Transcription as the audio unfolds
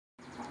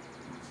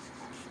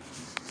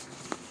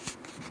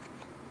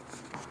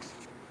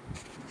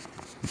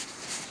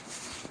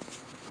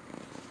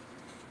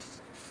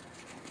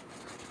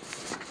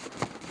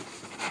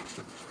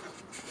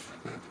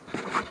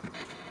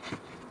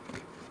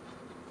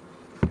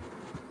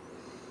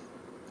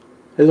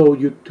Hello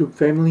YouTube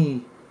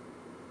family,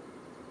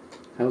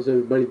 how's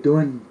everybody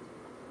doing?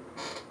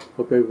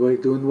 Hope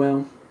everybody's doing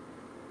well.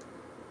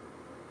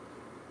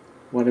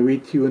 Want to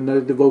read to you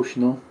another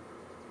devotional.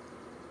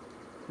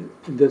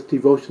 And this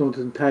devotional is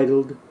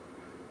entitled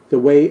The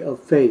Way of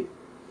Faith.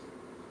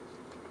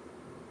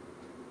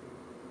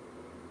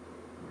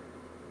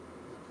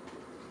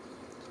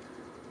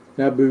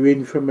 Now I'll be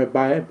reading from my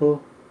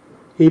Bible,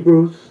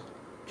 Hebrews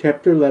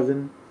chapter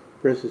 11,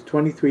 verses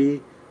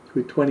 23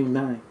 through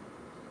 29.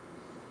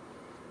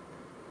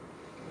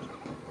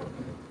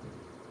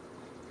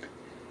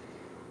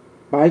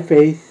 By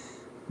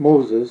faith,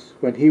 Moses,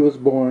 when he was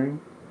born,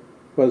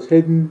 was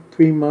hidden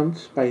 3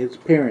 months by his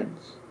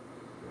parents,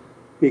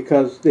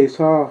 because they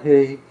saw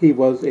he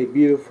was a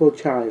beautiful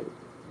child,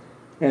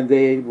 and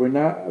they were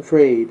not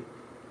afraid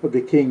of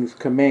the king's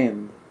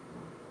command.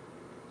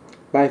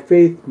 By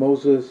faith,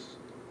 Moses,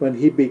 when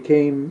he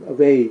became of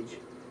age,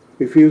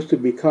 refused to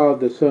be called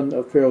the son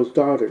of Pharaoh's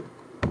daughter,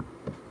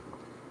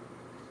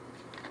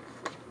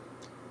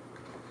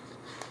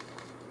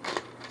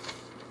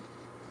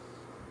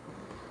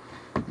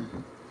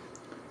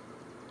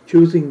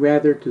 choosing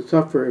rather to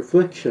suffer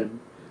affliction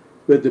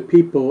with the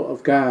people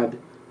of God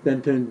than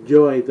to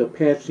enjoy the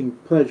passing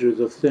pleasures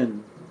of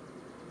sin,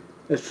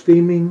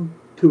 esteeming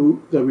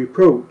to the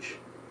reproach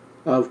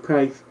of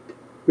Christ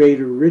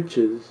greater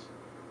riches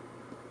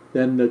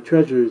than the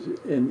treasures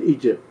in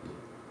Egypt,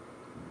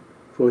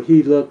 for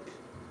he looked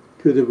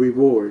to the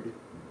reward.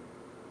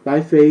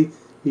 By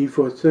faith he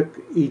forsook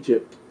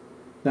Egypt,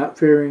 not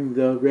fearing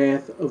the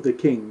wrath of the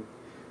king,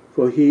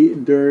 for he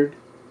endured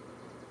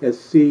as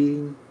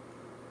seeing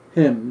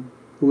him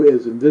who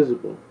is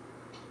invisible.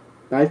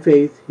 By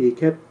faith he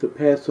kept the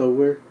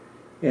Passover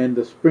and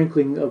the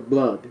sprinkling of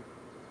blood,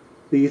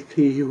 lest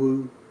he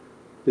who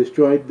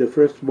destroyed the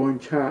firstborn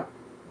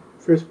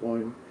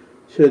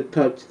should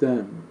touch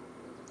them.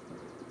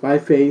 By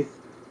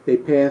faith they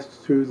passed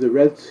through the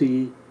Red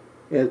Sea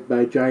as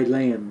by dry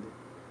land,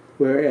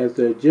 whereas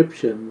the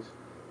Egyptians,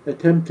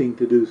 attempting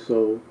to do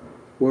so,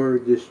 were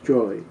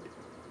destroyed.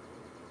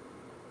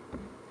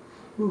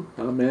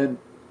 Amen.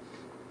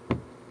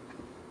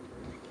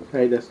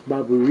 Alright, that's the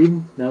Bible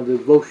reading. Now the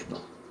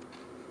devotional.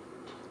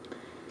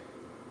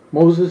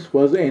 Moses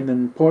was an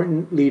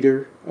important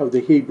leader of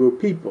the Hebrew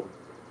people,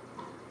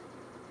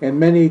 and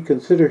many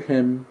consider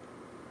him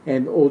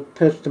an Old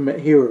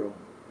Testament hero.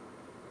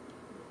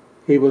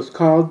 He was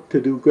called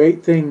to do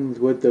great things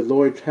with the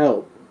Lord's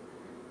help,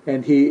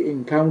 and he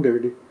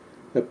encountered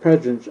the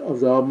presence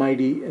of the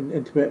Almighty in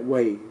intimate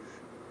ways.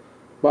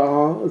 But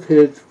all of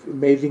his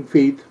amazing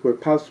feats were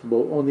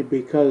possible only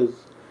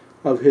because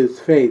of his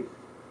faith.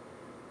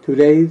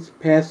 Today's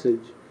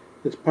passage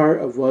is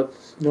part of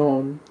what's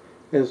known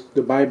as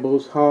the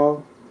Bible's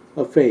Hall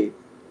of Faith.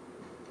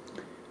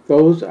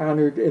 Those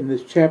honored in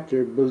this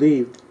chapter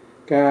believed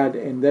God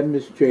and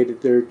demonstrated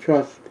their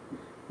trust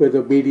with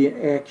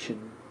obedient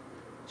action.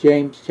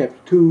 James chapter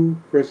 2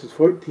 verses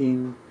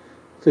 14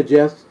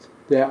 suggests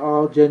that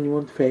all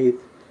genuine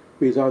faith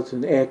results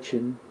in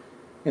action,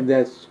 and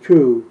that's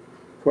true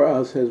for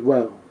us as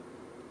well.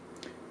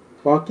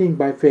 Walking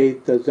by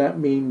faith does not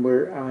mean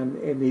we're on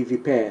an easy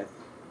path.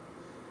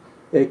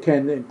 It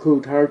can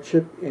include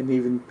hardship and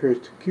even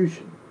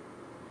persecution.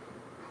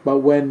 But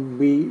when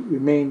we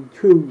remain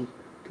true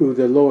to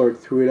the Lord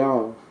through it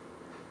all,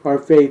 our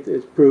faith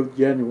is proved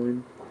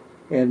genuine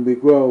and we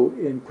grow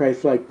in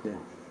Christ-likeness.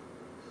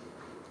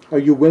 Are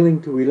you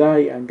willing to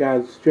rely on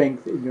God's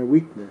strength in your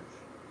weakness?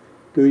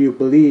 Do you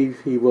believe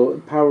He will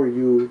empower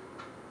you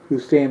to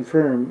stand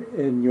firm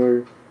in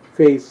your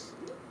face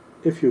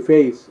if you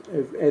face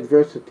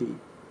adversity?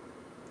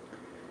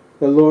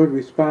 The Lord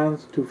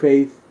responds to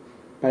faith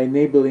by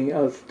enabling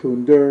us to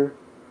endure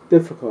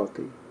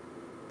difficulty,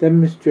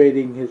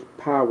 demonstrating His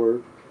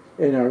power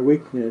in our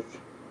weakness,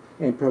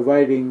 and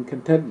providing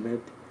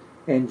contentment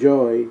and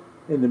joy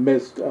in the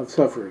midst of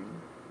suffering.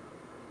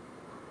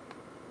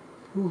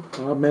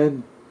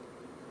 Amen.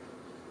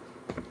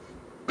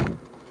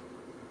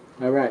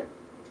 Alright.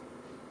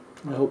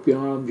 I hope you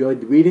all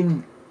enjoyed the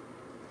reading.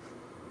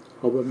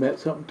 Hope it meant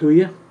something to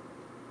you.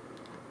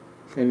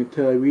 And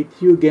until I read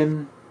to you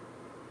again,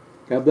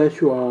 God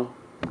bless you all,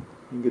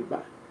 and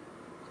goodbye.